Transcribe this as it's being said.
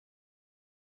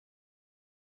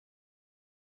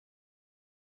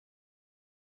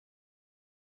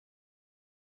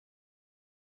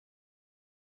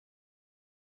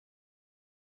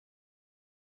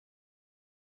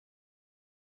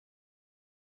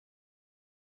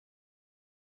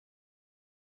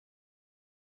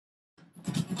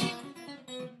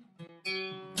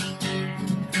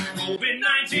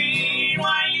COVID-19,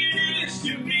 why you do this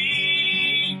to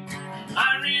me?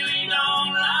 I really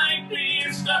don't like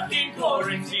being stuck in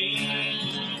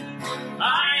quarantine.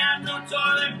 I have no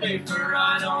toilet paper,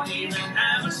 I don't even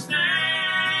have a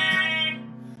snack.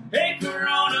 Hey,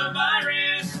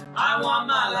 coronavirus, I want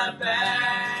my life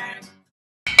back.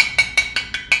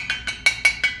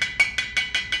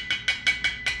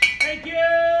 Thank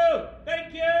you!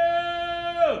 Thank you!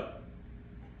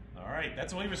 All right,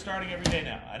 that's the way we're starting every day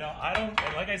now. I don't,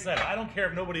 like I said, I don't care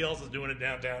if nobody else is doing it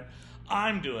downtown.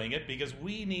 I'm doing it because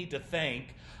we need to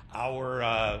thank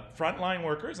our frontline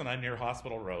workers, and I'm near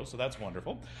Hospital Row, so that's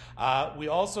wonderful. We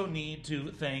also need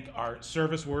to thank our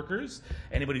service workers,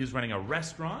 anybody who's running a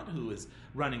restaurant, who is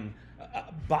running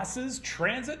buses,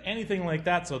 transit, anything like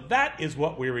that. So that is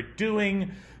what we were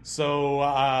doing. So,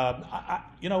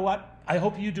 you know what? I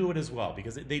hope you do it as well,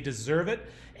 because they deserve it,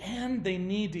 and they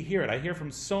need to hear it. I hear from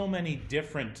so many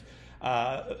different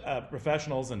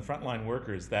professionals and frontline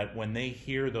workers that when they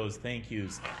hear those thank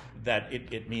yous, that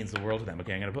it means the world to them.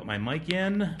 Okay, I'm going to put my mic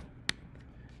in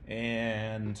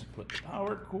and put the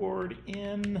power cord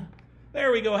in.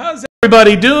 There we go. How's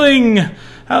everybody doing?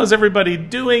 How's everybody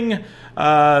doing?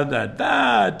 And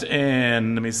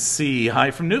let me see. Hi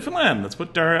from Newfoundland. Let's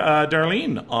put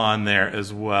Darlene on there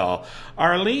as well.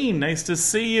 Arlene, nice to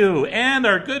see you. And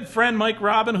our good friend Mike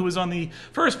Robin, who was on the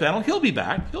first panel. He'll be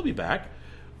back. He'll be back.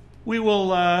 We will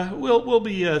we'll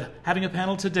be having a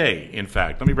panel today, in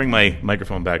fact. Let me bring my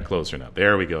microphone back closer now.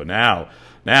 There we go. Now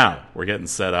we're getting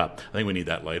set up. I think we need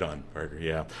that light on, Parker.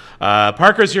 Yeah.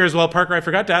 Parker's here as well. Parker, I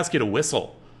forgot to ask you to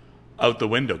whistle out the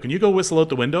window. Can you go whistle out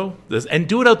the window? And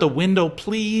do it out the window,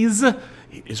 please. It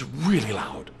is really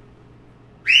loud.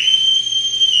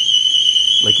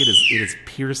 Like it is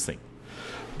piercing.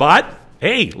 But,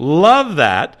 hey, love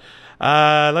that.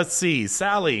 Let's see.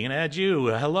 Sally, gonna add you.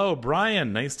 Hello,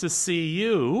 Brian. Nice to see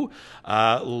you.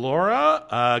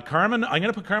 Laura, Carmen. I'm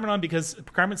gonna put Carmen on because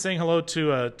Carmen's saying hello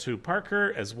to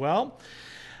Parker as well.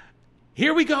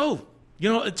 Here we go.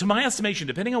 You know, to my estimation,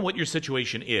 depending on what your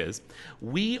situation is,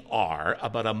 we are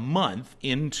about a month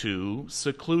into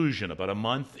seclusion, about a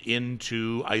month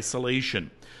into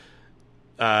isolation,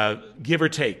 give or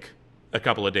take a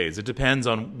couple of days. It depends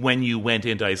on when you went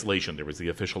into isolation. There was the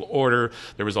official order.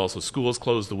 There was also schools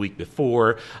closed the week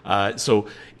before. So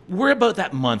we're about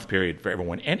that month period for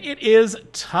everyone, and it is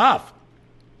tough.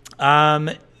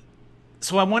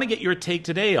 So I want to get your take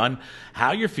today on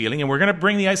how you're feeling, and we're going to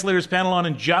bring the Isolators panel on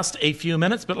in just a few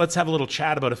minutes, but let's have a little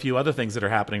chat about a few other things that are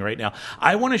happening right now.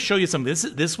 I want to show you some.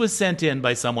 This was sent in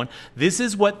by someone. This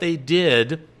is what they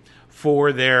did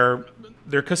for their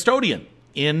custodian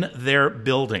in their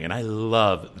building, and I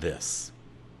love this.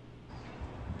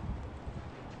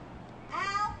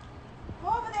 Al, go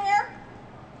over there.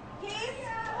 Keith.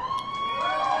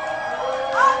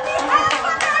 On behalf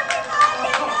of everybody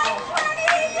in 920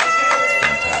 years.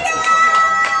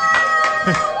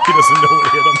 He doesn't know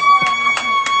what hit him.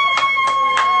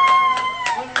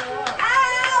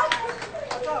 Al,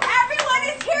 everyone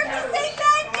is here to say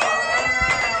thank you.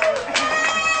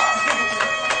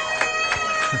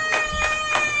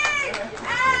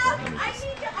 Al,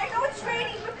 I know it's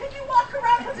raining, but could you walk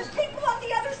around because there's people on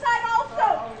the other side also.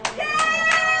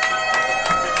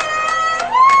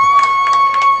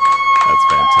 That's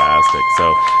fantastic.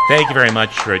 So thank you very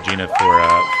much, Regina,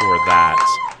 for that.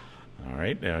 All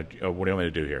right. What do you want me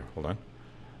to do here? Hold on.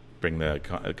 Bring the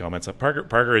comments up.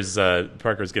 Parker is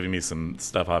giving me some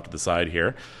stuff off to the side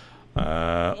here.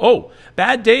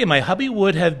 Bad day. My hubby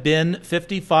would have been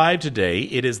 55 today.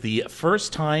 It is the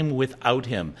first time without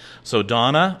him. So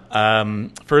Donna,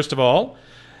 first of all,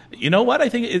 you know what? I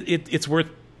think it's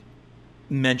worth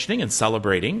mentioning and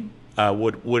celebrating.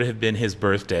 Would have been his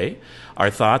birthday. Our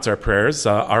thoughts, our prayers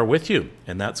are with you,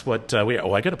 and that's what we.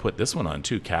 Oh, I got to put this one on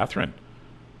too, Catherine.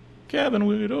 Kevin,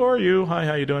 we adore you. Hi,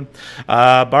 how you doing?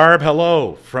 Barb,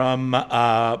 hello from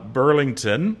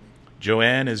Burlington.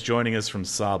 Joanne is joining us from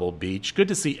Sauble Beach. Good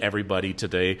to see everybody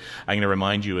today. I'm going to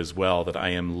remind you as well that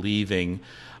I am leaving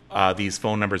these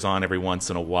phone numbers on every once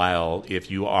in a while. If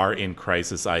you are in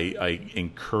crisis, I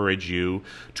encourage you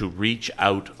to reach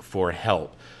out for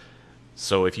help.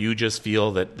 So if you just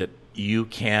feel that you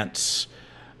can't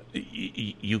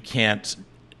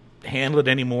handle it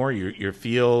anymore, you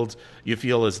feel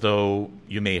as though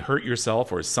you may hurt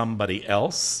yourself or somebody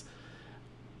else,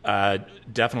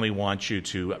 definitely want you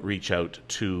to reach out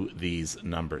to these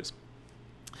numbers.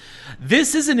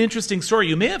 This is an interesting story.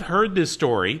 You may have heard this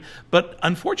story, but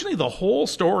unfortunately the whole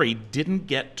story didn't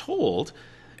get told,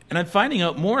 and I'm finding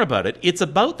out more about it. It's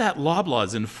about that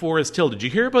Loblaws in Forest Hill. Did you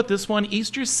hear about this one?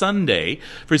 Easter Sunday,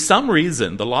 for some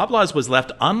reason, the Loblaws was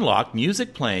left unlocked,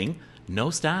 music playing, no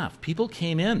staff. People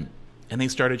came in and they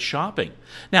started shopping.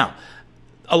 Now,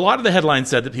 a lot of the headlines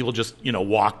said that people just,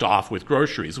 walked off with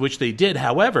groceries, which they did.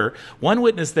 However, one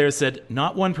witness there said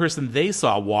not one person they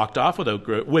saw walked off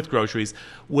with groceries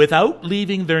without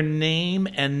leaving their name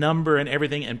and number and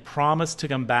everything and promised to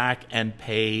come back and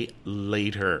pay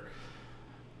later.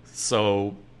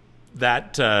 So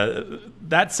that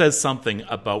says something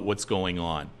about what's going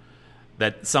on.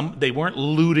 That they weren't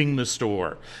looting the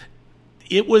store.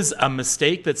 It was a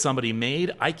mistake that somebody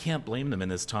made. I can't blame them in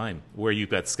this time where you've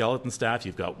got skeleton staff,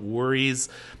 you've got worries.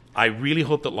 I really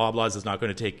hope that Loblaws is not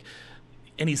going to take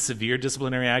any severe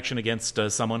disciplinary action against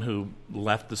someone who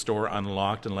left the store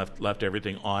unlocked and left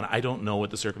everything on. I don't know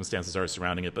what the circumstances are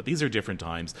surrounding it, but these are different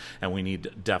times, and we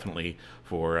need we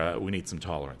need some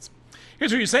tolerance.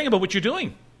 Here's what you're saying about what you're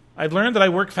doing. I've learned that I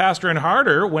work faster and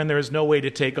harder when there is no way to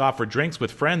take off for drinks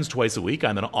with friends twice a week.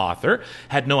 I'm an author.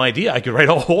 Had no idea I could write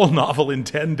a whole novel in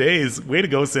 10 days. Way to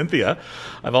go, Cynthia.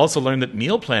 I've also learned that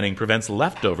meal planning prevents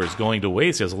leftovers going to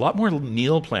waste. There's a lot more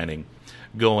meal planning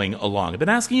going along. I've been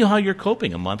asking you how you're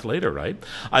coping a month later, right?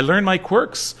 I learned my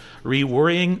quirks.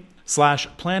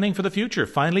 Re-worrying/planning for the future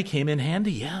finally came in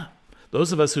handy. Yeah.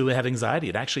 Those of us who have anxiety,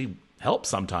 it actually helps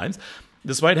sometimes.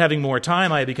 Despite having more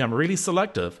time, I have become really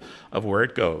selective of where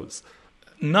it goes.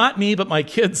 Not me, but my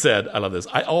kid said, I love this,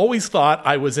 I always thought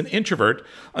I was an introvert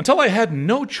until I had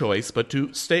no choice but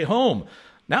to stay home.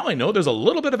 Now I know there's a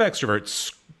little bit of extrovert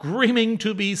screaming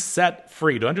to be set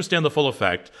free. To understand the full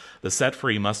effect, the set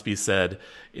free must be said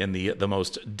in the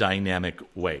most dynamic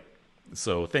way.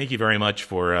 So thank you very much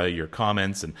for your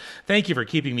comments, and thank you for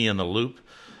keeping me in the loop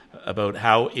about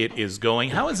how it is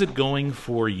going. How is it going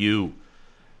for you?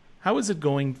 How is it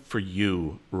going for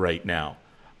you right now,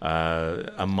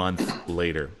 a month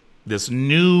later? This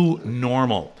new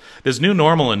normal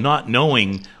and not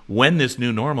knowing when this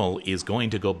new normal is going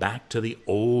to go back to the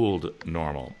old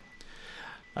normal.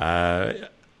 Let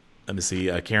me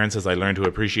see. Karen says, I learned to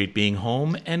appreciate being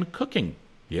home and cooking.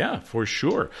 Yeah, for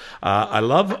sure. I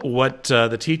love what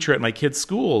the teacher at my kid's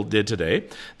school did today.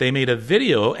 They made a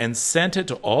video and sent it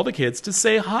to all the kids to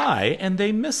say hi, and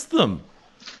they missed them.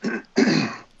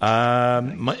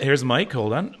 Here's Mike.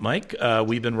 Hold on. Mike,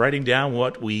 we've been writing down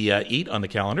what we eat on the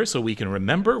calendar so we can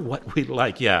remember what we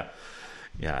like. Yeah.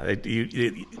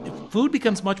 Food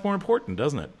becomes much more important,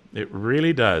 doesn't it? It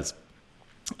really does.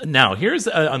 Now, here's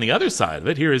on the other side of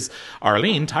it. Here is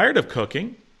Arlene, tired of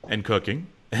cooking and cooking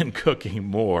and cooking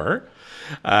more.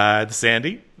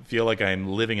 Sandy, feel like I'm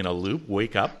living in a loop.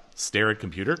 Wake up, stare at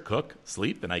computer, cook,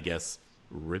 sleep, and I guess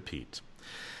repeat.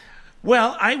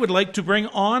 Well, I would like to bring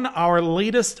on our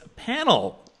latest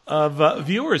panel of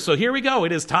viewers. So here we go.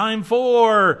 It is time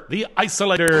for the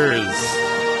Isolators.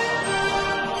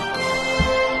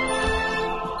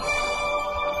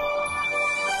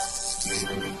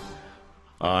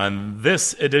 On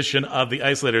this edition of the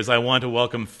Isolators, I want to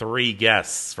welcome three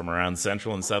guests from around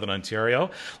Central and Southern Ontario.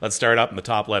 Let's start up in the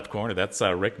top left corner. That's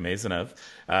Rick Maisonneuve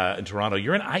in Toronto.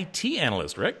 You're an IT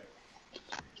analyst, Rick?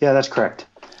 Yeah, that's correct.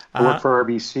 I work for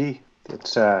RBC.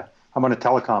 I'm on the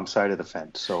telecom side of the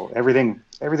fence, so everything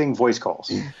voice calls.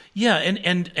 Yeah,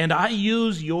 and I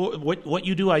use what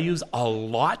you do. I use a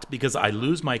lot because I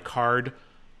lose my card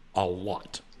a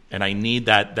lot, and I need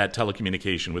that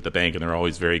telecommunication with the bank, and they're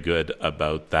always very good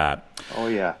about that. Oh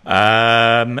yeah.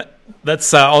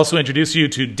 Let's also introduce you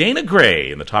to Dana Gray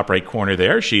in the top right corner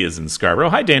there. She is in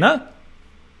Scarborough. Hi, Dana.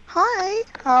 Hi.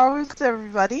 How is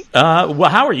everybody? Well,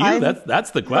 how are you?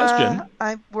 That's the question.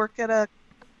 I work at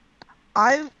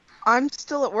I'm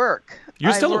still at work.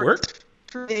 You're still at work?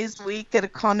 3 days a week at a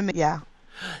condominium. Yeah.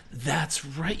 That's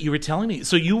right. You were telling me.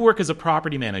 So you work as a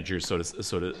property manager, so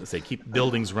to say, keep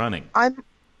buildings running. I'm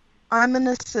an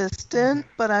assistant,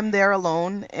 but I'm there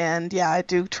alone, and yeah, I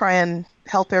do try and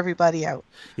help everybody out.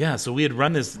 Yeah. So we had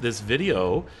run this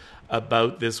video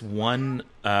about this one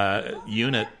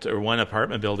unit or one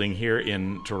apartment building here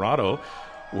in Toronto,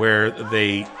 where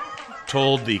they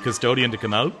told the custodian to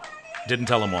come out. Didn't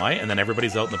tell him why, and then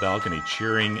everybody's out in the balcony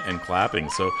cheering and clapping.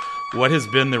 So what has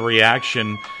been the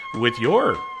reaction with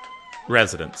your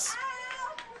residents?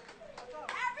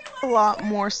 A lot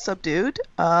more subdued.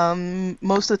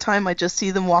 Most of the time I just see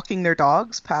them walking their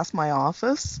dogs past my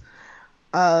office.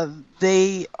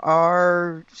 They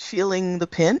are feeling the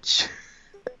pinch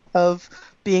of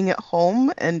being at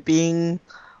home and being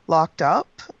locked up.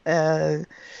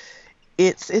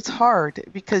 It's hard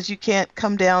because you can't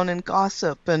come down and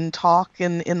gossip and talk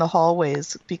in the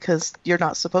hallways because you're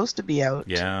not supposed to be out.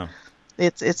 Yeah.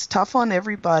 It's tough on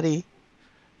everybody.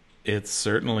 It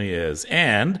certainly is.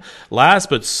 And last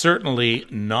but certainly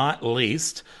not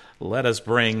least, let us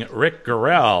bring Rick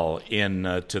Gorell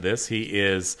in to this. He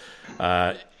is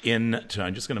I'm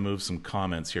just going to move some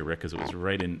comments here, Rick, because it was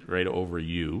right over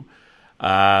you.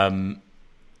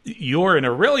 You're in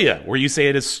Orillia, where you say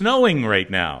it is snowing right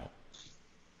now.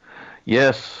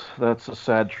 Yes, that's a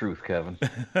sad truth, Kevin.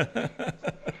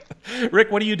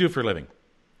 Rick, what do you do for a living?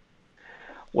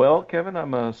 Well, Kevin,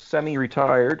 I'm a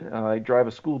semi-retired. I drive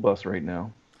a school bus right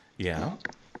now. Yeah.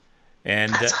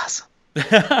 And That's awesome.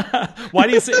 why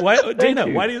do you say Dana?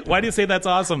 Why do you say that's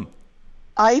awesome?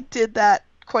 I did that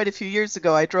quite a few years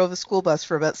ago. I drove a school bus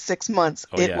for about 6 months.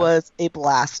 It was a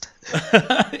blast.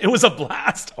 It was a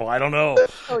blast. Oh, I don't know.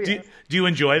 Oh, yes. Do you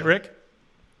enjoy it, Rick?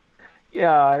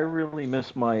 Yeah, I really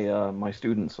miss my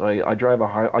students. I do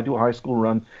a high school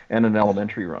run and an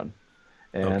elementary run,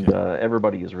 and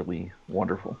everybody is really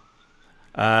wonderful.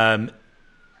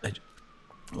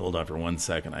 Hold on for 1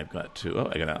 second. I got to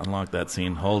unlock that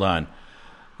scene. Hold on.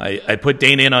 I put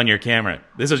Dana in on your camera.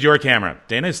 This is your camera.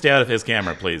 Dana, stay out of his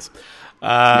camera, please.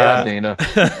 Yeah, Dana.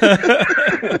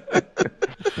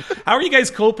 How are you guys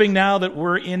coping now that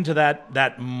we're into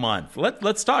that month?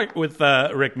 Let's start with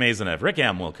Rick Mazonev. Rick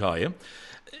M, we'll call you.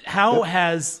 How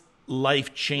has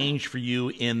life changed for you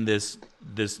in this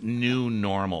new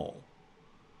normal?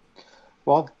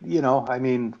 Well, I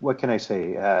mean, what can I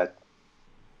say?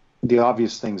 The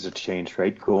obvious things have changed,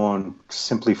 right? Going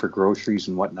simply for groceries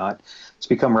and whatnot. It's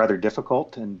become rather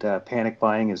difficult, and panic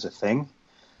buying is a thing.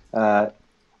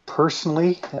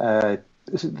 Personally,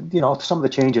 some of the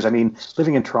changes. I mean,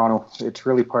 living in Toronto, it's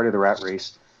really part of the rat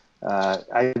race.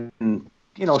 I've been,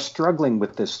 struggling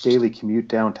with this daily commute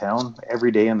downtown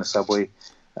every day on the subway,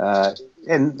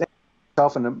 and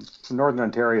myself from Northern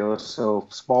Ontario, so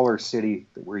smaller city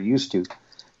that we're used to,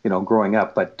 growing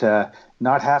up, but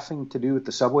not having to do with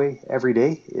the subway every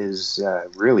day is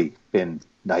really been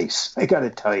nice. I got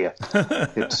to tell you,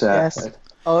 it's yes.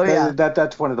 Oh yeah,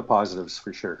 that's one of the positives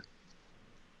for sure.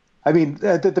 I mean,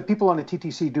 the people on the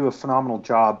TTC do a phenomenal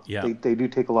job. Yeah. They do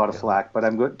take a lot of flack, but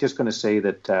I'm just going to say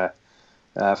that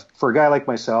for a guy like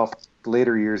myself, the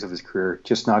later years of his career,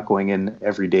 just not going in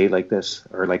every day like this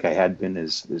or like I had been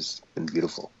is been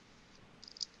beautiful.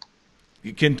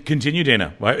 You can continue,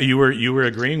 Dana. Why, you were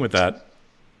agreeing with that.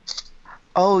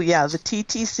 Oh yeah, the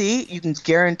TTC, you can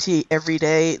guarantee every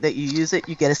day that you use it,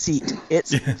 you get a seat.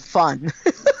 It's fun.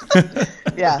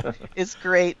 Yeah, it's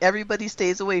great. Everybody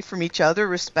stays away from each other,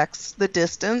 respects the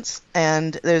distance,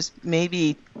 and there's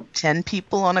maybe 10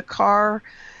 people on a car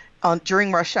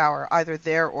during rush hour, either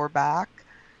there or back.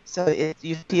 So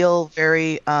you feel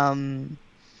very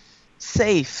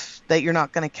safe that you're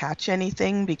not going to catch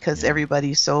anything because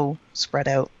everybody's so spread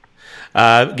out.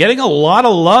 Getting a lot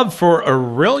of love for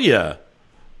Orillia,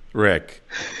 Rick.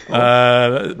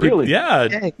 Really?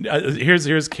 Yeah.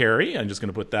 Here's Carrie. I'm just going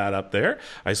to put that up there.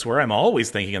 I swear I'm always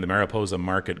thinking of the Mariposa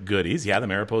Market goodies. Yeah, the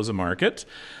Mariposa Market.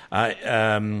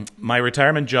 My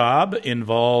retirement job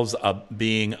involves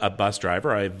being a bus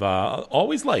driver. I've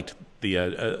always liked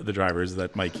the drivers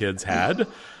that my kids had.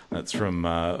 That's from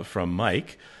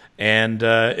Mike. And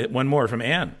one more from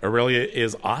Anne. Orillia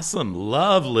is awesome.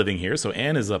 Love living here. So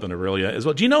Anne is up in Orillia as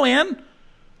well. Do you know Anne?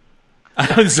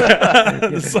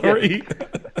 Sorry.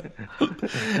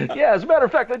 Yeah, as a matter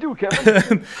of fact, I do,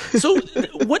 Kevin. So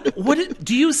what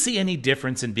do you see any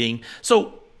difference in being...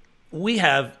 So we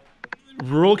have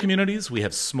rural communities, we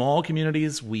have small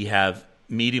communities, we have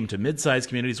medium to mid-sized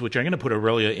communities, which I'm going to put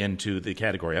Orillia into the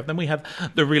category of. Then we have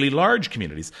the really large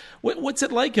communities. What's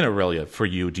it like in Orillia for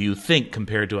you, do you think,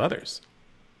 compared to others?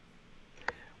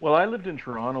 Well, I lived in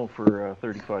Toronto for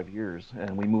 35 years,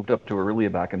 and we moved up to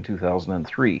Orillia back in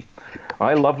 2003.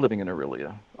 I love living in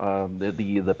Orillia.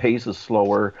 The pace is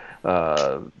slower.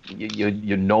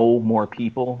 You know more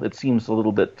people. It seems a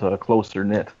little bit closer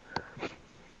knit.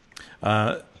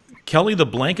 Kelly, the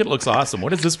blanket looks awesome.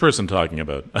 What is this person talking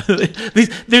about?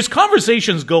 There's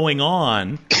conversations going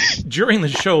on during the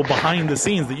show behind the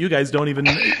scenes that you guys don't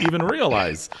even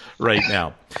realize right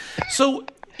now. So.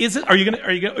 Are you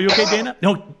okay, Dana?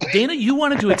 No, Dana, you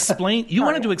wanted to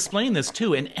explain this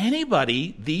too. And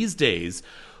anybody these days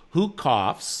who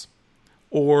coughs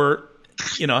or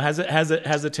has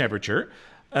a temperature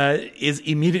is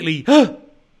immediately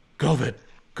COVID,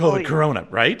 Corona,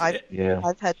 right?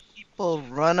 I've had people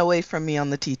run away from me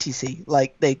on the TTC,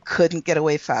 like they couldn't get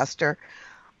away faster.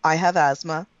 I have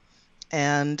asthma,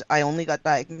 and I only got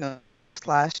diagnosed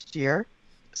last year,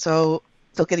 so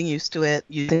still getting used to it.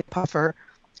 Using puffer.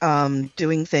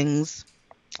 Doing things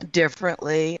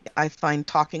differently. I find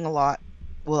talking a lot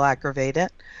will aggravate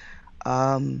it.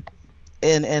 I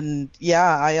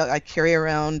carry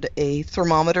around a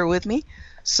thermometer with me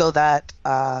so that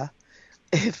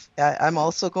if I'm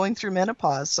also going through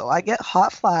menopause, so I get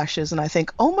hot flashes and I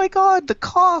think, oh my God, the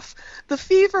cough, the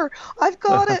fever, I've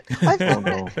got it, I've Oh got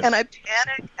no. it. And I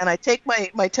panic and I take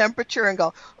my temperature and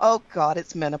go, oh God,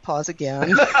 it's menopause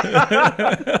again.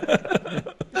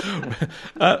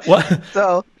 What?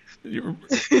 So,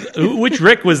 Which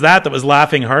Rick was that was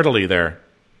laughing heartily there?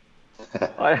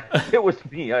 It was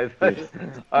me. I'm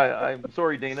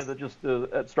sorry, Dana. That just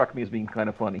that struck me as being kind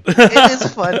of funny. it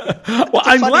is fun. Well, It's a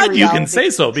I'm funny glad you can reality. say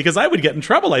so because I would get in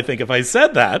trouble, I think, if I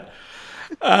said that.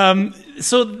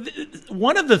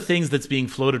 One of the things that's being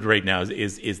floated right now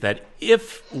is that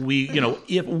if we,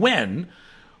 if when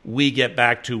we get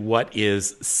back to what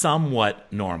is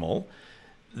somewhat normal,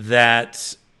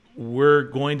 that we're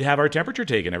going to have our temperature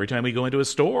taken every time we go into a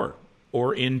store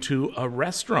or into a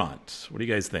restaurant. What do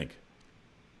you guys think?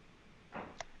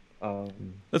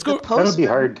 Let's The go. That'll be postman,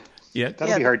 hard. Yeah. That'll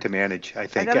yeah, be hard to manage, I I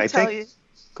think. gotta I tell think. you,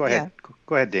 Go yeah, ahead.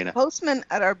 Go ahead, Dana. postman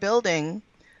at our building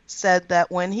said that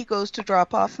when he goes to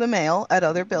drop off the mail at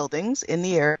other buildings in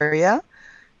the area,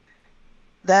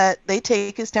 that they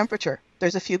take his temperature.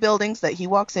 There's a few buildings that he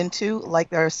walks into, like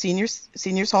there are seniors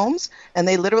homes, and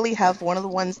they literally have one of the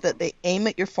ones that they aim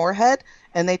at your forehead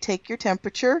and they take your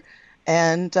temperature.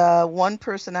 And one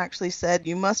person actually said,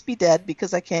 "You must be dead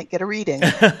because I can't get a reading."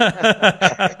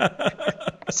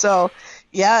 So,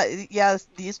 yeah,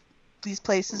 these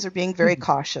places are being very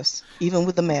cautious, even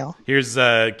with the mail. Here's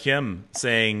Kim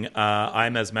saying,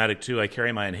 I'm asthmatic too. I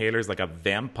carry my inhalers like a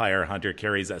vampire hunter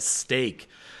carries a steak.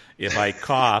 If I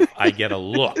cough, I get a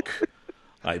look.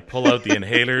 I pull out the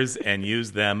inhalers and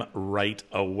use them right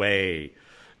away.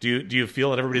 Do you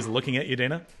feel that everybody's looking at you,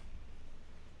 Dana?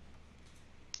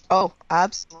 Oh,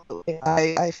 absolutely.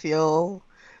 I feel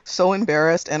so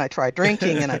embarrassed, and I try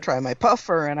drinking, and I try my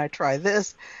puffer, and I try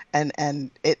this, and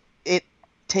it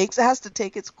has to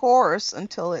take its course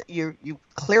until you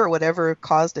clear whatever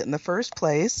caused it in the first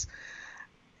place,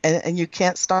 and you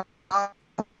can't stop.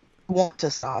 Want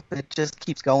to stop? It just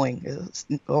keeps going.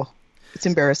 It's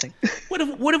embarrassing.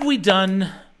 What have we done,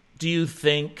 do you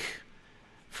think,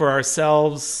 for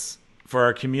ourselves, for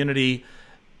our community,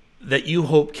 that you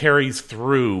hope carries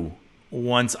through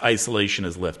once isolation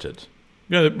is lifted?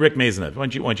 Rick Maisonneuve, why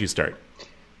don't you start?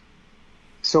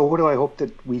 So, what do I hope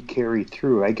that we carry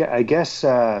through? I guess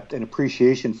an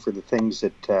appreciation for the things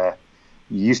that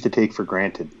you used to take for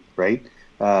granted, right?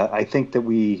 I think that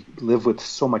we live with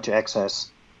so much excess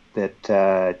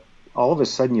that all of a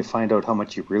sudden you find out how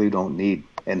much you really don't need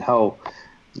and how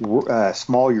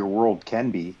small your world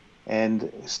can be,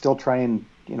 and still try and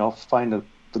find the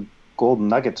golden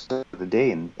nuggets of the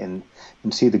day and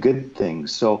see the good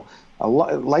things. So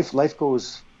life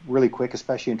goes really quick,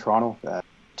 especially in Toronto.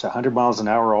 It's 100 miles an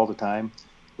hour all the time.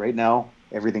 Right now,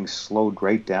 everything's slowed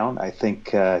right down. I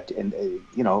think,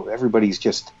 everybody's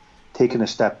just taking a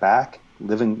step back,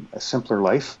 living a simpler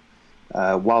life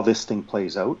while this thing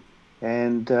plays out.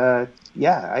 And I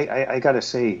got to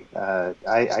say,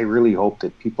 I really hope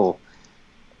that people,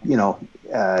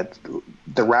 the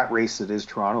rat race that is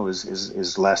Toronto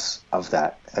is less of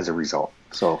that as a result.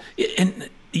 So, and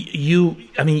you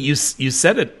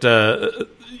said it.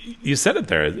 You said it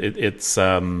there.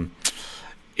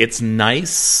 It's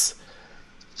nice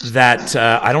that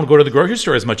I don't go to the grocery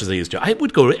store as much as I used to. I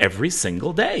would go every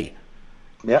single day.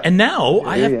 yeah. And now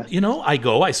I have, Yeah.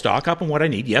 I stock up on what I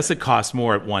need. Yes, it costs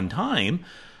more at one time,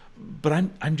 but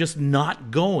I'm just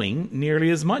not going nearly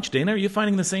as much. Dana, are you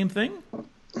finding the same thing?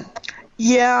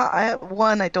 Yeah, I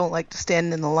don't like to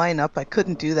stand in the lineup. I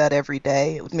couldn't do that every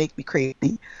day. It would make me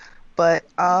crazy. But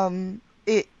you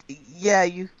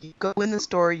go in the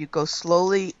store, you go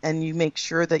slowly, and you make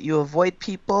sure that you avoid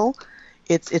people.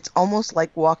 It's almost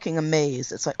like walking a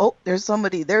maze. It's like, oh, there's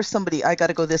somebody, I got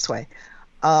to go this way.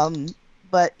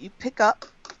 But you pick up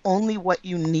only what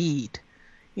you need,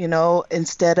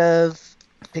 instead of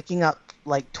picking up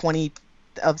like 20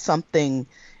 of something.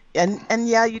 And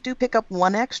yeah, you do pick up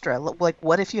one extra. Like,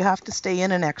 what if you have to stay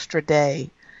in an extra day?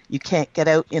 You can't get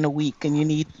out in a week and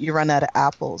you run out of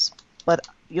apples. But,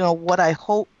 what I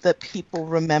hope that people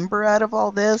remember out of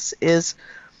all this is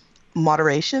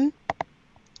moderation.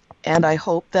 And I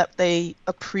hope that they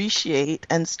appreciate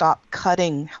and stop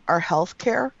cutting our health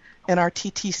care and our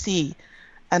TTC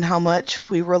and how much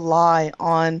we rely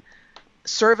on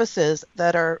services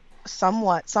that are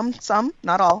somewhat, some,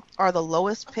 not all, are the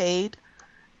lowest paid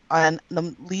and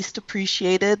the least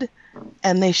appreciated,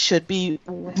 and they should be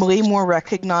way more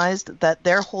recognized that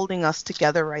they're holding us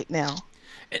together right now.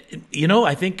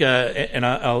 I think, and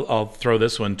I'll throw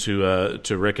this one to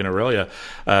Rick and Aurelia.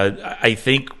 I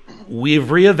think we've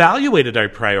reevaluated our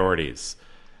priorities.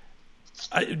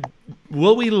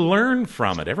 will we learn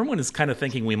from it? Everyone is kind of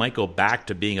thinking we might go back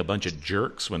to being a bunch of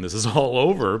jerks when this is all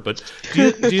over. But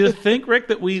do you think, Rick,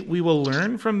 that we will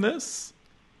learn from this?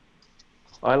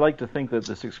 I like to think that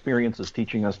this experience is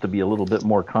teaching us to be a little bit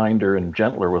more kinder and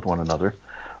gentler with one another.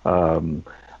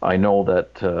 I know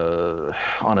that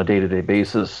on a day-to-day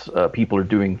basis, people are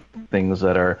doing things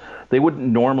that they wouldn't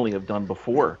normally have done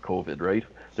before COVID, right?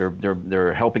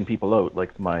 They're helping people out.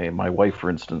 Like my wife, for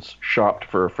instance, shopped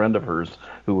for a friend of hers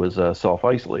who was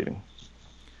self-isolating.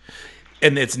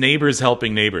 And it's neighbors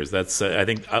helping neighbors. That's I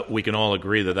think we can all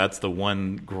agree that that's the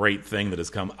one great thing that has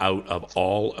come out of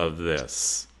all of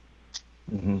this.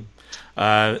 Mm-hmm.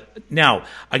 Now,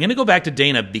 I'm going to go back to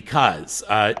Dana because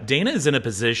Dana is in a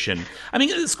position. I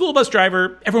mean, a school bus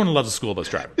driver, everyone loves a school bus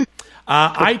driver.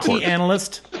 IT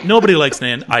analyst, nobody likes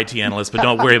an IT analyst, but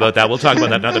don't worry about that. We'll talk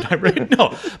about that another time, right?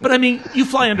 No, but I mean, you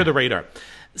fly under the radar.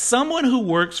 Someone who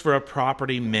works for a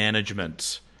property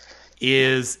management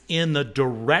is in the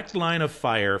direct line of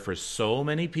fire for so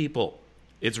many people.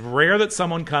 It's rare that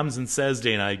someone comes and says,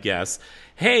 Dana, I guess,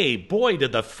 hey, boy,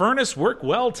 did the furnace work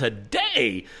well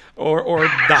today? Or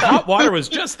the hot water was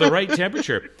just the right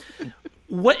temperature.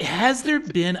 What has there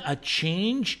been a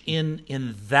change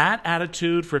in that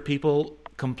attitude for people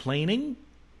complaining,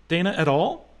 Dana, at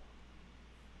all?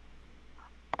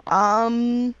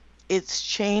 It's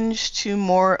changed to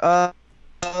more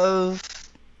of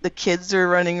the kids are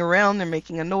running around, they're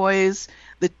making a noise.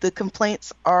 The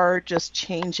complaints are just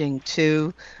changing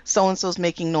to so-and-so's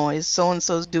making noise,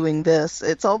 so-and-so's doing this.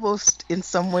 It's almost, in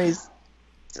some ways,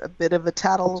 a bit of a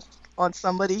tattle on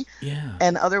somebody. Yeah.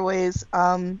 And other ways,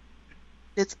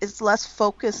 it's less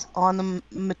focus on the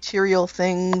material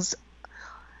things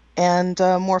and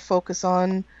more focus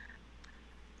on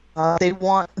they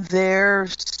want their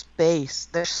space.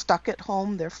 They're stuck at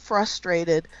home, they're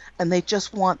frustrated, and they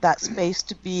just want that space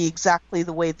to be exactly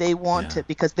the way they want it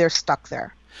because they're stuck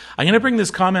there. I'm going to bring this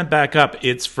comment back up.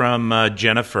 It's from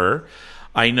Jennifer.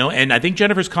 I know, and I think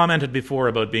Jennifer's commented before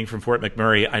about being from Fort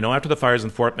McMurray. I know after the fires in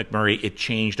Fort McMurray, it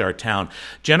changed our town.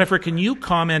 Jennifer, can you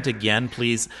comment again,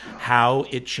 please, how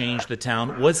it changed the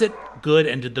town? Was it good,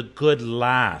 and did the good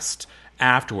last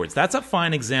afterwards? That's a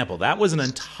fine example. That was an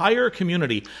entire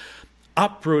community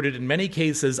uprooted, in many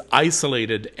cases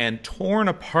isolated and torn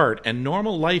apart, and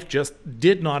normal life just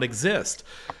did not exist.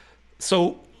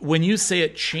 So when you say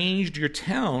it changed your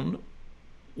town,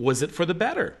 was it for the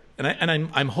better? And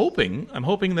I'm hoping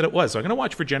that it was. So I'm going to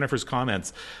watch for Jennifer's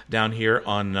comments down here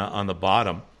on the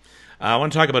bottom. I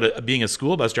want to talk about being a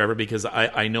school bus driver because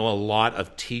I know a lot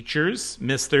of teachers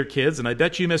miss their kids, and I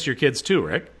bet you miss your kids too,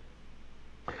 Rick.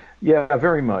 Yeah,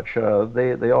 very much.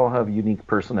 They all have unique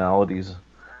personalities.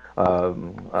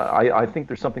 I think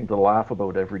there's something to laugh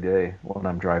about every day when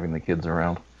I'm driving the kids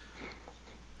around.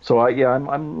 So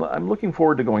I'm looking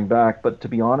forward to going back. But to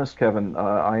be honest, Kevin,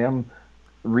 I am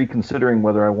reconsidering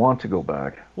whether I want to go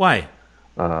back. Why?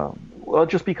 Well,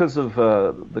 just because of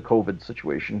the COVID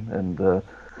situation, and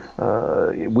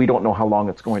we don't know how long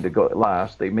it's going to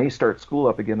last. They may start school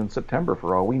up again in September,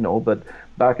 for all we know. But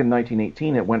back in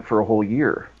 1918, it went for a whole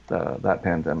year. That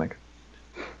pandemic.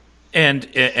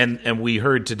 And we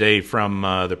heard today from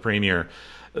the Premier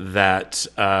that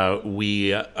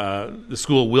the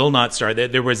school will not start.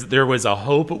 There was a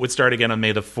hope it would start again on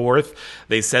May the 4th.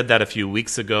 They said that a few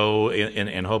weeks ago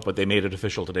in hope, but they made it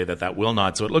official today that will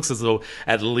not. So it looks as though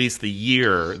at least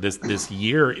this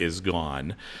year is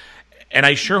gone. And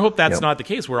I sure hope that's not the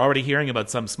case. We're already hearing about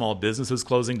some small businesses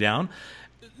closing down.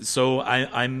 So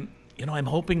I'm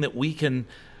hoping that we can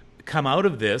come out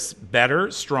of this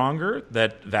better, stronger,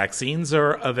 that vaccines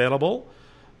are available.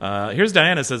 Here's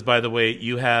Diana says, by the way,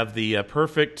 you have the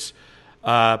perfect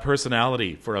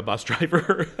personality for a bus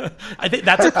driver. I think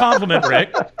that's a compliment,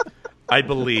 Rick. I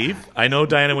believe. I know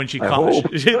Diana when she calls.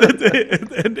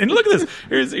 And look at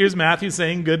this. Here's Matthew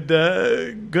saying, good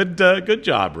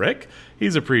job, Rick.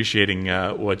 He's appreciating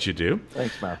what you do.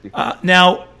 Thanks, Matthew.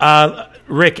 Now,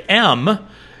 Rick M.,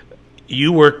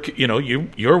 you work,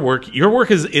 your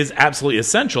work is absolutely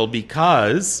essential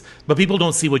but people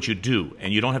don't see what you do,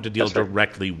 and you don't have to deal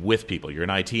directly with people. You're an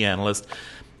IT analyst,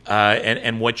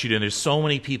 and what you do. And there's so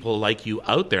many people like you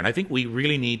out there, and I think we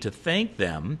really need to thank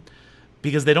them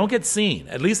because they don't get seen.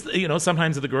 At least,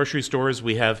 sometimes at the grocery stores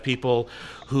we have people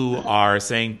who are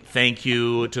saying thank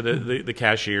you to the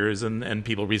cashiers and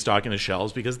people restocking the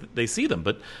shelves because they see them,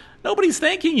 but nobody's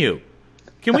thanking you.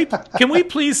 Can we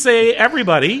please say,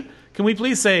 everybody? Can we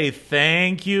please say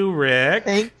thank you, Rick?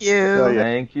 Thank you. Oh, yeah.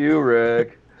 Thank you,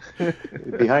 Rick.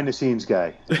 Behind the scenes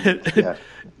guy. Yeah.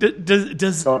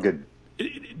 Does all good.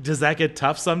 Does that get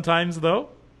tough sometimes, though?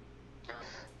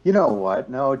 You know what?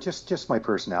 No, just my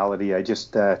personality. I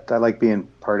like being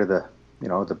part of the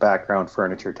the background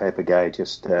furniture type of guy.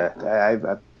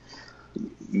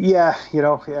 Yeah,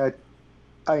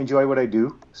 I enjoy what I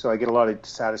do, so I get a lot of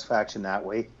satisfaction that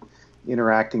way,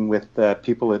 interacting with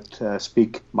people that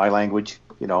speak my language,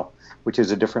 which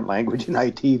is a different language in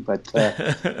IT. But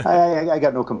I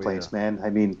got no complaints, man.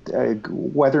 I mean,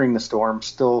 weathering the storm,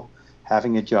 still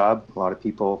having a job. A lot of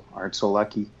people aren't so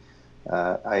lucky.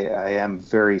 I am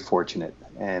very fortunate,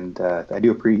 and I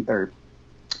do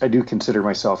consider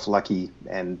myself lucky.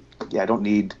 And yeah, I don't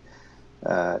need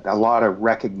a lot of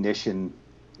recognition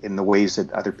in the ways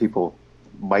that other people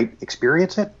might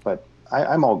experience it, but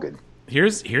I'm all good.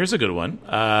 Here's a good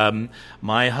one.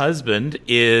 My husband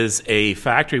is a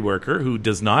factory worker who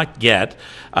does not get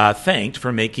thanked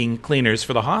for making cleaners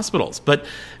for the hospitals, but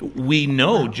we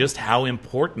know just how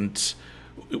important.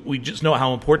 We just know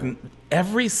how important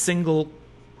every single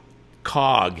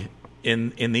cog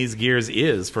in these gears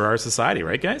is for our society,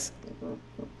 right, guys?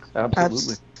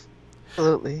 Absolutely.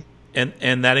 Absolutely.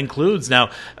 And that includes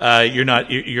now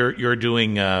you're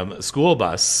doing school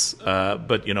bus,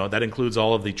 but that includes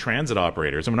all of the transit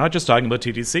operators, and we're not just talking about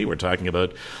TTC. We're talking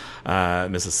about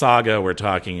Mississauga. We're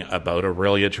talking about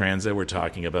Aurelia Transit. We're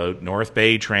talking about North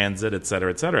Bay Transit, et cetera,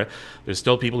 et cetera. There's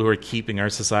still people who are keeping our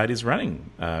societies running,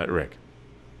 Rick.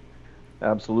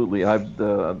 Absolutely.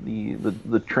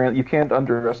 You can't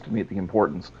underestimate the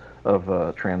importance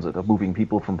of transit, of moving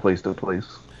people from place to place.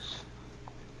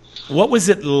 What was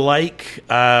it like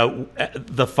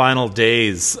the final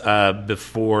days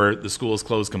before the schools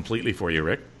closed completely for you,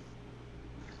 Rick?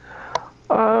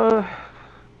 Well,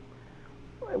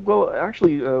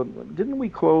 actually, didn't we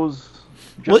close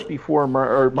just before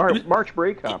March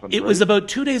break happened? It was about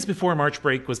 2 days before March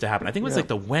break was to happen. I think it was like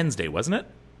the Wednesday, wasn't it?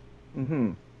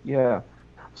 Mm-hmm. Yeah.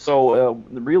 So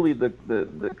really, the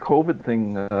COVID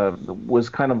thing was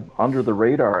kind of under the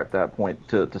radar at that point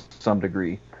to some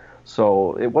degree.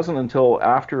 So it wasn't until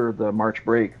after the March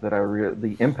break that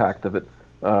the impact of it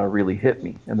really hit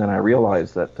me, and then I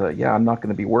realized that I'm not going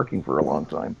to be working for a long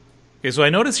time. Okay, so I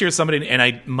notice here somebody, and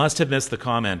I must have missed the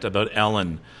comment about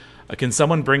Ellen. Can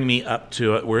someone bring me up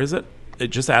to where is it?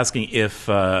 Just asking if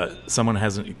someone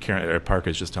hasn't.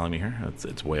 Parker's just telling me here.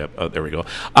 It's way up. Oh, there we go.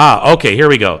 Okay, here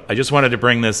we go. I just wanted to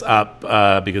bring this up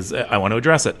because I want to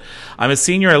address it. I'm a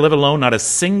senior. I live alone. Not a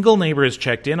single neighbor has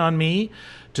checked in on me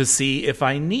to see if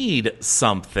I need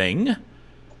something.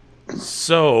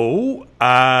 So,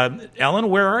 Ellen,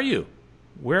 where are you?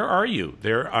 Where are you?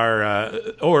 There are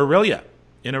Aurelia.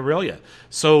 In Aurelia.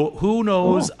 So who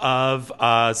knows of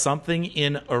something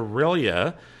in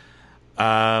Aurelia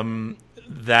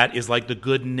that is like the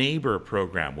Good Neighbor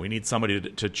program? We need somebody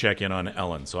to check in on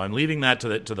Ellen. So I'm leaving that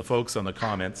to the folks on the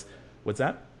comments. What's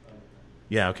that?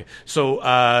 Yeah, okay. So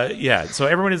so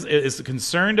everyone is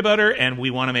concerned about her, and we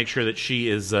want to make sure that she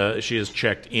is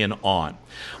checked in on.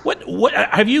 What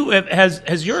have you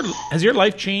has your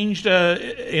life changed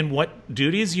in what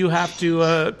duties you have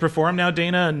to perform now,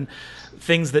 Dana, and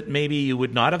things that maybe you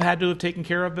would not have had to have taken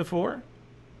care of before?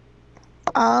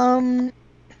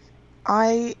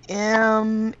 I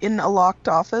am in a locked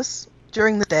office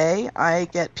during the day. I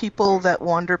get people that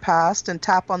wander past and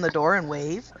tap on the door and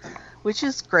wave, which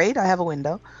is great. I have a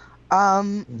window.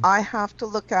 I have to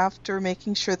look after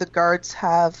making sure the guards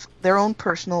have their own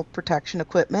personal protection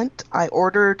equipment. I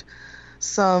ordered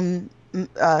some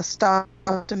stuff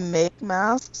to make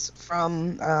masks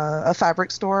from a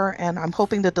fabric store, and I'm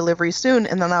hoping the delivery soon,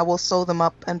 and then I will sew them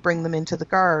up and bring them into the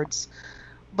guards.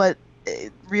 But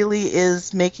it really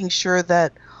is making sure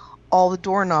that all the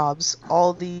doorknobs,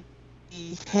 all the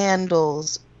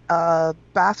handles,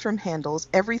 bathroom handles,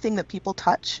 everything that people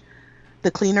touch,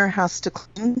 the cleaner has to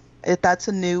clean. That's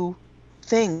a new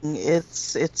thing.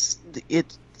 It's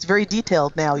very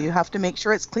detailed now. You have to make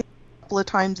sure it's cleaned a couple of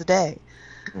times a day.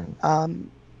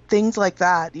 Things like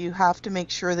that. You have to make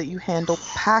sure that you handle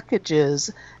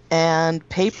packages and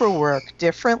paperwork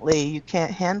differently. You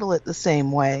can't handle it the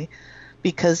same way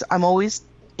because I'm always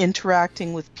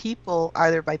interacting with people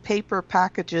either by paper,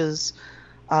 packages,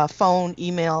 phone,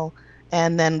 email,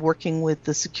 and then working with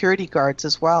the security guards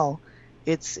as well.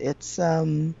 It's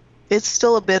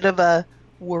still a bit of a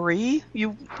worry,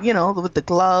 you know, with the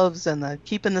gloves and the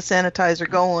keeping the sanitizer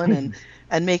going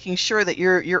and making sure that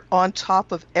you're on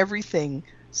top of everything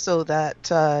so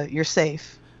that you're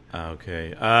safe.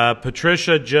 Okay.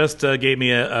 Patricia just gave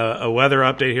me a weather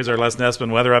update. Here's our Les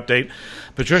Nespin weather update.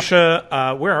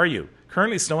 Patricia, where are you?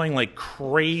 Currently snowing like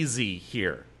crazy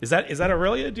here. Is that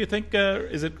Aurelia? Do you think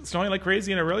is it snowing like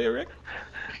crazy in Aurelia, Rick?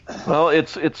 Well,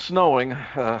 it's snowing.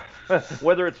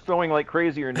 Whether it's snowing like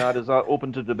crazy or not is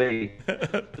open to debate.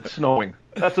 It's snowing.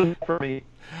 That's enough for me.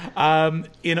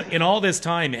 In all this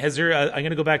time, has there? I'm going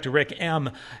to go back to Rick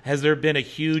M. Has there been a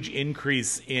huge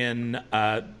increase in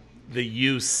the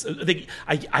use?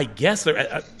 I guess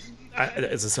there.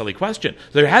 It's a silly question.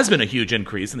 There has been a huge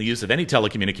increase in the use of any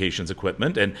telecommunications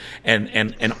equipment and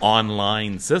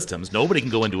online systems. Nobody can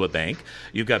go into a bank.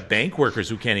 You've got bank workers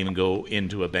who can't even go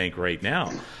into a bank right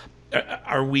now.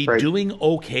 Are we doing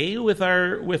okay with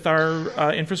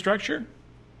our infrastructure?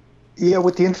 Yeah,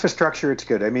 with the infrastructure, it's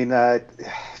good. I mean,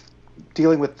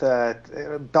 dealing with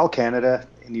Bell Canada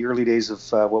in the early days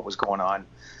of what was going on,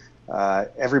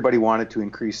 everybody wanted to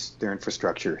increase their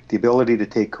infrastructure, the ability to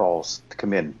take calls, to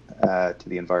come in to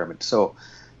the environment. So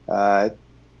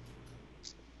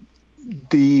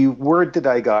the word that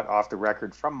I got off the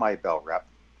record from my Bell rep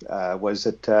was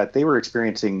that they were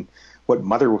experiencing what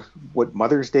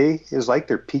Mother's Day is like,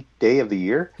 their peak day of the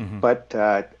year, but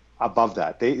above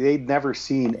that. They'd never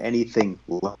seen anything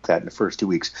like that in the first 2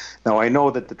 weeks. Now, I know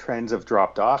that the trends have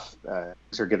dropped off.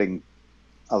 Things are getting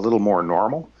a little more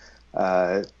normal.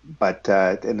 But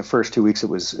in the first 2 weeks, it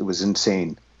was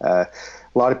insane. A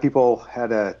lot of people had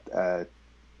to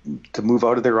move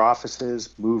out of their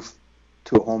offices, move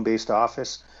to a home-based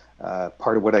office.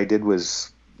 Part of what I did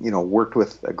was, worked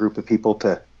with a group of people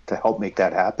to help make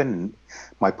that happen. And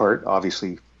my part,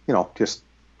 obviously, just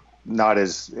not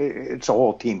as it's a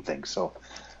whole team thing. So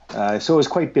it was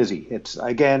quite busy. It's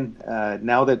again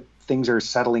now that things are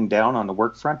settling down on the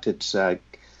work front, it's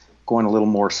going a little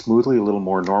more smoothly, a little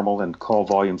more normal, and call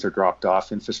volumes are dropped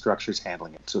off. Infrastructure's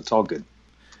handling it, so it's all good.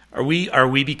 Are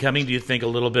we becoming, do you think, a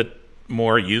little bit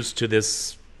more used to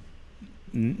this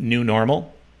new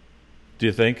normal? Do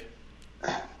you think?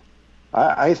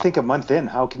 I think a month in,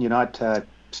 how can you not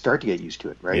start to get used to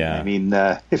it, right? Yeah. I mean,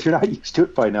 if you're not used to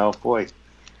it by now, boy,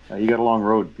 you got a long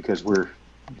road, because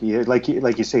like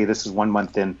you say, this is 1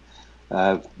 month in.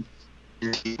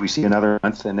 We see another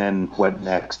month, and then what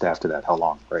next after that? How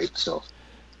long, right? So,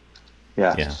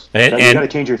 yeah. And you got to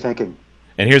change your thinking.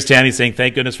 And here's Tanny saying,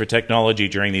 "Thank goodness for technology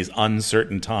during these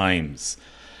uncertain times."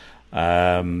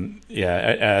 Lori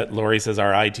says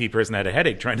our IT person had a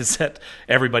headache trying to set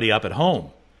everybody up at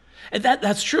home, and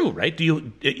that's true, right? Do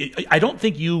you? I don't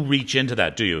think you reach into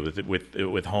that, do you?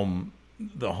 With home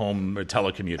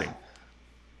telecommuting.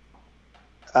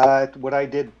 What I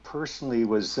did personally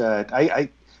was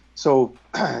so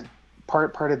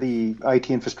part of the IT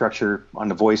infrastructure on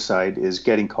the voice side is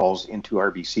getting calls into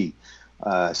RBC.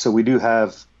 So we do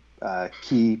have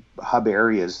key hub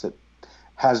areas that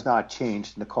has not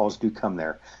changed, and the calls do come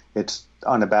there. It's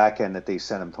on the back end that they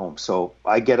send them home. So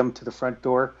I get them to the front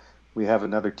door. We have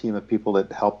another team of people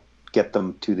that help get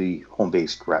them to the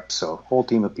home-based reps. So whole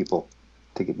team of people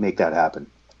to make that happen.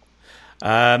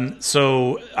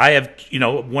 So I have,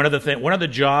 one of the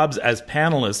jobs as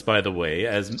panelists, by the way,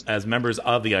 as members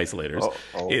of the Isolators.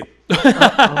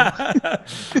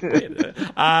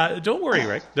 Don't worry,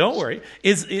 Rick. Don't worry.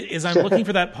 Is I'm looking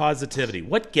for that positivity.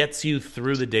 What gets you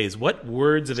through the days? What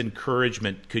words of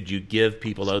encouragement could you give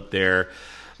people out there?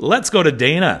 Let's go to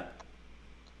Dana.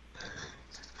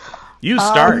 You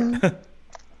start.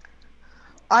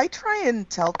 I try and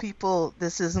tell people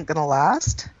this isn't going to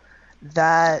last.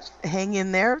 That hang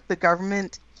in there. The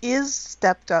government is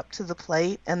stepped up to the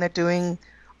plate, and they're doing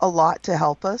a lot to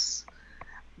help us.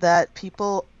 That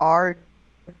people are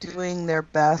doing their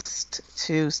best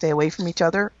to stay away from each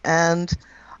other, and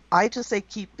I just say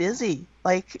keep busy.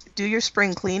 Like, do your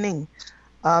spring cleaning.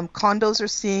 Condos are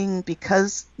seeing,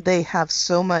 because they have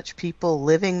so much people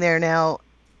living there now,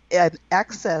 an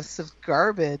excess of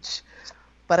garbage.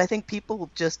 But I think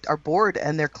people just are bored,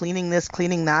 and they're cleaning this,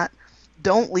 cleaning that.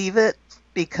 Don't leave it,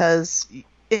 because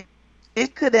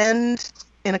it could end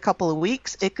in a couple of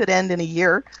weeks. It could end in a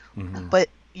year. Mm-hmm. But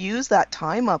use that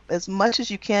time up as much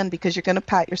as you can, because you're going to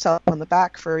pat yourself on the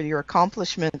back for your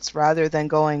accomplishments rather than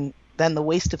the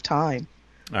waste of time.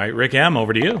 All right, Rick M.,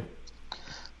 over to you.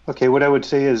 Okay, what I would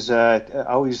say is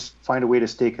always find a way to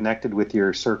stay connected with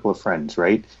your circle of friends,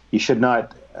 right? You should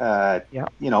not,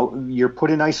 you're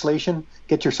put in isolation,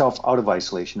 get yourself out of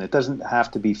isolation. It doesn't have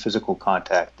to be physical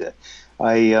contact.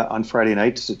 On Friday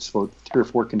nights, it's about 3 or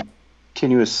 4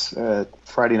 continuous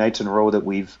Friday nights in a row that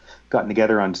we've gotten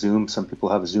together on Zoom. Some people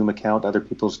have a Zoom account, other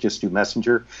people just do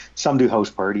Messenger, some do house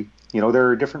party. There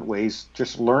are different ways.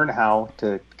 Just learn how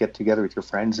to get together with your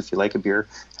friends. If you like a beer,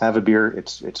 have a beer.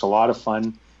 It's a lot of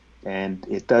fun, and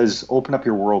it does open up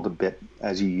your world a bit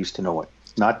as you used to know it.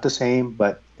 Not the same,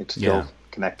 but it still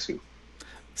connects you.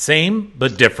 Same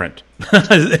but different,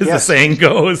 as the saying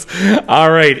goes. All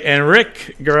right, and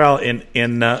Rick Garrell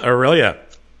in Aurelia.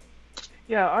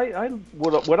 Yeah,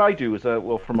 what I do is,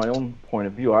 from my own point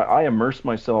of view, I immerse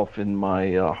myself in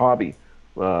my hobby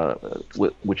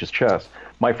which is chess.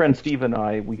 My friend Steve and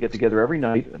I, we get together every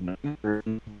night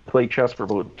and play chess for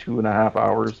about 2.5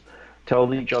 hours,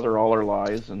 tell each other all our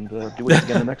lies, and do it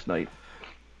again the next night.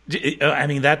 I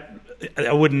mean, that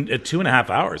I wouldn't at 2.5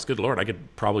 hours. Good Lord, I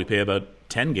could probably play about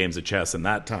 10 games of chess in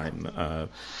that time.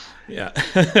 Yeah,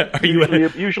 are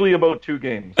usually about 2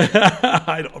 games?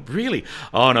 I don't really.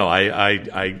 Oh no,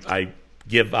 I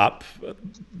give up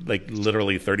like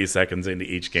literally 30 seconds into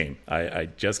each game. I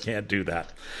just can't do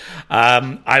that.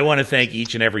 I want to thank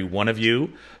each and every one of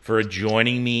you for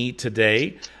joining me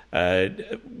today. I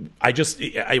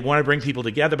want to bring people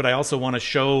together, but I also want to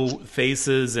show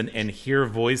faces and hear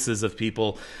voices of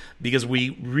people, because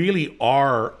we really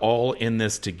are all in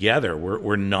this together.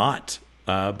 We're not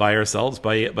by ourselves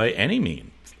by any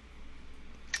means.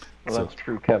 Well, that's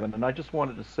true, Kevin. And I just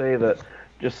wanted to say that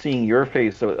just seeing your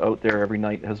face out there every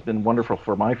night has been wonderful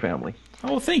for my family.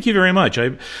 Oh, thank you very much.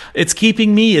 It's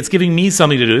giving me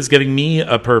something to do. It's giving me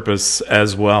a purpose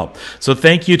as well. So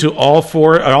thank you to all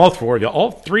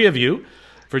three of you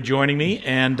for joining me,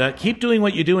 and keep doing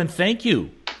what you do, and thank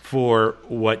you for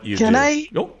what you do. Can I?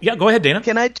 Oh, yeah, go ahead, Dana.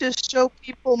 Can I just show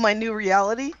people my new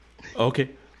reality? Okay.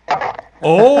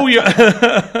 Oh,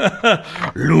 yeah.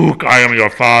 Luke, I am your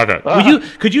father.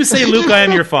 Could you say, Luke, I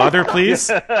am your father, please?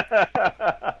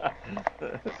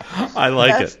 I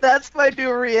like it. That's my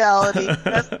new reality.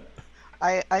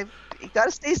 You got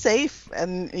to stay safe,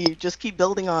 and you just keep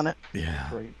building on it. Yeah.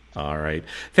 Great. All right.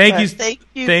 Thank you.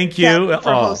 Thank you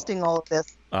for hosting all of this.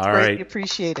 It's all right. Greatly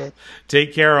appreciated.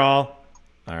 Take care, all.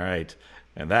 All right.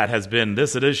 And that has been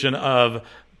this edition of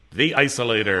The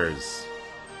Isolators.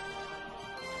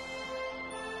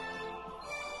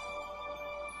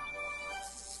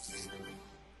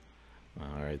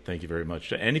 All right, thank you very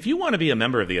much. And if you want to be a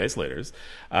member of the Isolators,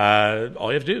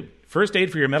 all you have to do,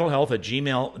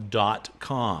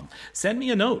 firstaidforyourmentalhealth@gmail.com. Send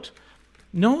me a note.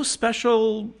 No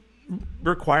special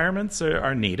requirements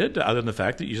are needed, other than the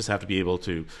fact that you just have to be able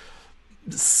to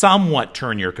somewhat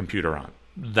turn your computer on.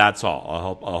 That's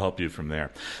all. I'll help you from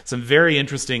there. Some very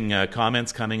interesting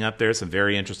comments coming up there. Some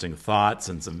very interesting thoughts,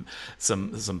 and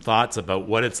some thoughts about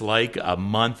what it's like a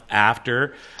month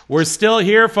after. We're still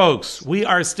here, folks. We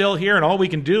are still here, and all we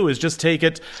can do is just take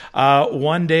it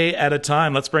one day at a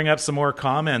time. Let's bring up some more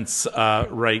comments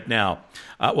right now.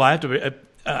 Well, I have to.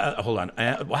 Hold on.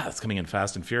 Wow, it's coming in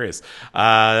fast and furious.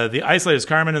 The Isolators.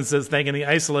 Carmen says, thanking the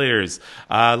Isolators.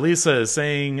 Lisa is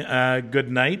saying,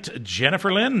 good night.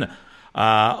 Jennifer Lynn.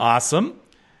 Awesome.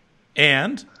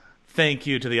 And thank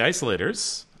you to the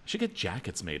Isolators. I should get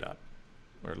jackets made up,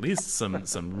 or at least some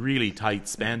really tight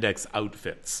spandex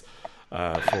outfits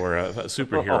for a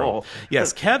superhero. Oh.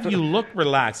 Yes, Kev, you look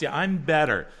relaxed. Yeah, I'm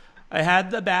better. I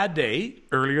had a bad day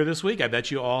earlier this week. I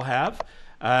bet you all have.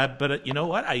 But you know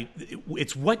what?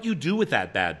 It's what you do with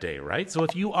that bad day, right? So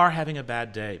if you are having a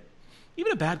bad day,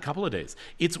 even a bad couple of days,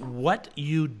 it's what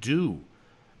you do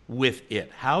with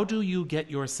it. How do you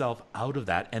get yourself out of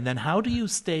that? And then how do you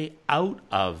stay out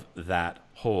of that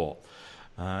hole?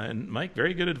 And Mike,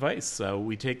 very good advice.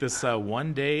 We take this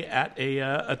one day at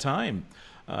a time.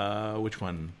 Which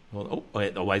one? Well,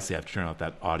 I see. I have to turn off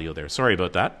that audio there. Sorry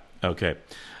about that. Okay.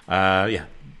 Yeah.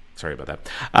 Sorry about that.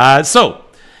 So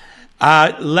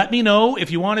let me know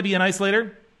if you want to be an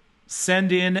isolator.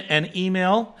 Send in an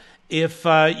email. If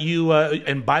you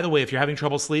and by the way, if you're having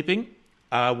trouble sleeping,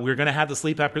 we're going to have the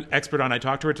sleep expert on. I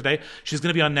talked to her today. She's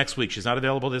going to be on next week. She's not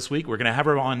available this week. We're going to have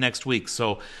her on next week.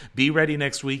 So be ready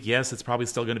next week. Yes, it's probably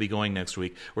still going to be going next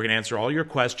week. We're going to answer all your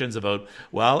questions about,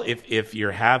 well, if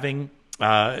you're having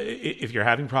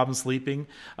problems sleeping,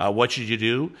 what should you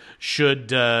do?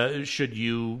 Should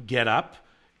you get up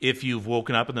if you've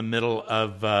woken up in the middle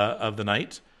of the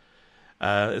night?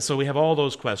 So we have all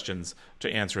those questions to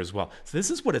answer as well. So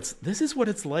this is what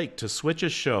it's like to switch a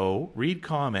show, read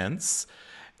comments,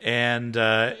 and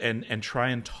try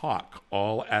and talk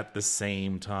all at the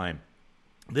same time.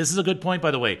 This is a good point,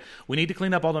 by the way. We need to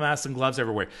clean up all the masks and gloves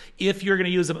everywhere. If you're going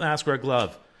to use a mask or a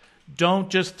glove, don't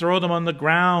just throw them on the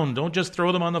ground. Don't just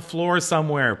throw them on the floor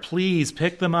somewhere. Please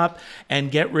pick them up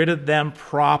and get rid of them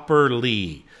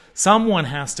properly. Someone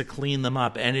has to clean them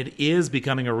up, and it is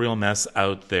becoming a real mess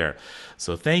out there.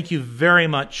 So thank you very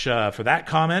much for that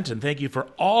comment, and thank you for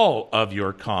all of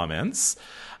your comments.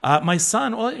 My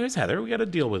son, well, here's Heather. We got to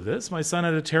deal with this. My son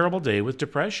had a terrible day with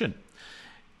depression.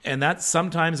 And that's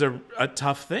sometimes a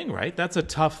tough thing, right? That's a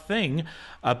tough thing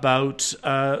about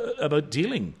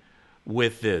dealing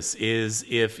with this, is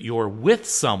if you're with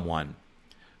someone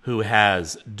who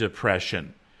has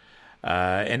depression.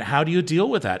 And how do you deal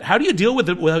with that? How do you deal with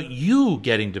it without you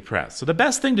getting depressed? So the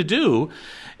best thing to do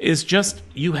is just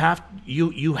you have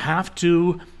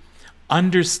to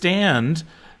understand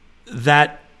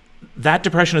that that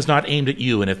depression is not aimed at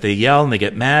you. And if they yell and they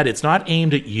get mad, it's not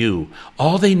aimed at you.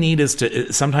 All they need is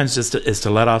to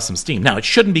let off some steam. Now, it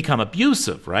shouldn't become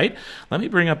abusive, right? Let me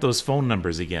bring up those phone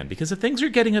numbers again, because if things are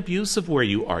getting abusive where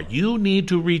you are, you need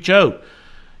to reach out.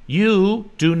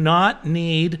 You do not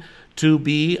need to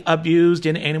be abused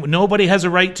in any way. Nobody has a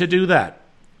right to do that.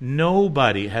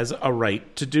 Nobody has a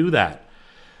right to do that.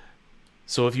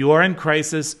 So if you are in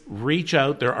crisis, reach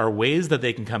out. There are ways that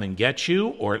they can come and get you,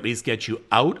 or at least get you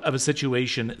out of a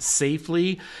situation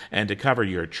safely and to cover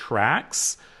your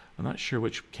tracks. I'm not sure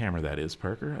which camera that is,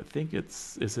 Parker. I think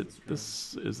is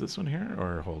this one here?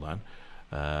 Or hold on.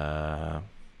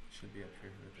 Should be up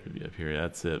here. Should be up here.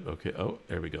 That's it. Okay. Oh,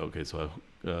 there we go. Okay, so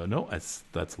no,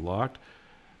 that's locked.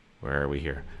 Where are we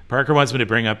here? Parker wants me to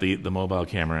bring up the mobile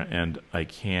camera, and I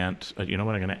can't. You know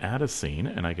what? I'm going to add a scene,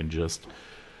 and I can just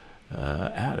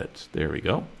add it. There we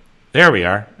go. There we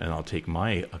are. And I'll take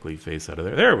my ugly face out of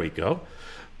there. There we go.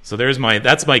 So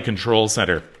that's my control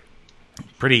center.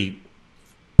 Pretty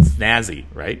snazzy,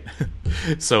 right?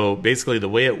 So basically the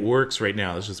way it works right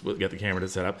now, let's just get the camera to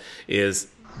set up, is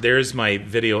there's my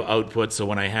video output. So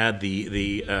when I had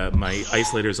my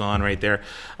isolators on right there,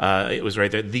 it was right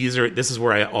there. This is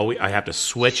where I have to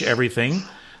switch everything.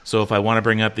 So if I want to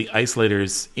bring up the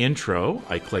isolators intro,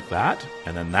 I click that,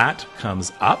 and then that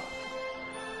comes up.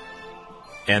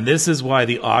 And this is why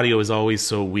the audio is always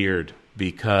so weird,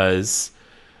 because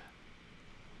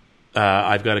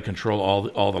I've got to control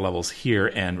all the levels here,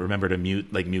 and remember to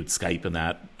mute Skype and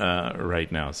that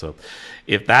right now. So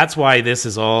if that's why this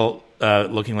is all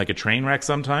looking like a train wreck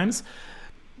sometimes,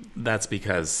 that's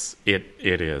because it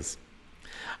is.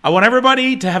 I want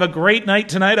everybody to have a great night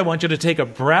tonight. I want you to take a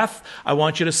breath. I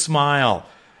want you to smile.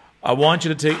 I want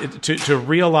you to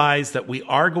realize that we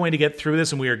are going to get through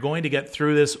this, and we are going to get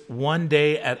through this one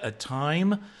day at a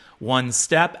time, one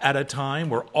step at a time.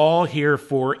 We're all here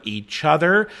for each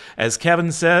other. As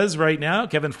Kevin says right now,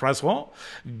 Kevin Francois,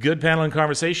 good panel and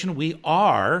conversation. We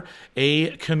are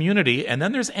a community. And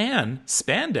then there's Anne,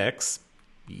 spandex.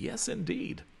 Yes,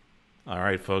 indeed. All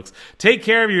right, folks. Take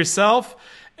care of yourself,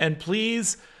 and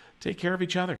please take care of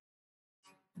each other.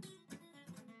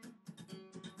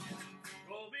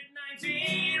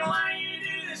 Why you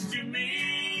do this to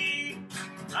me?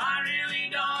 I really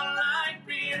don't like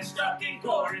being stuck in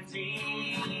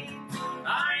quarantine.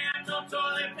 I have no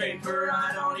toilet paper,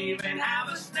 I don't even have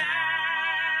a snack.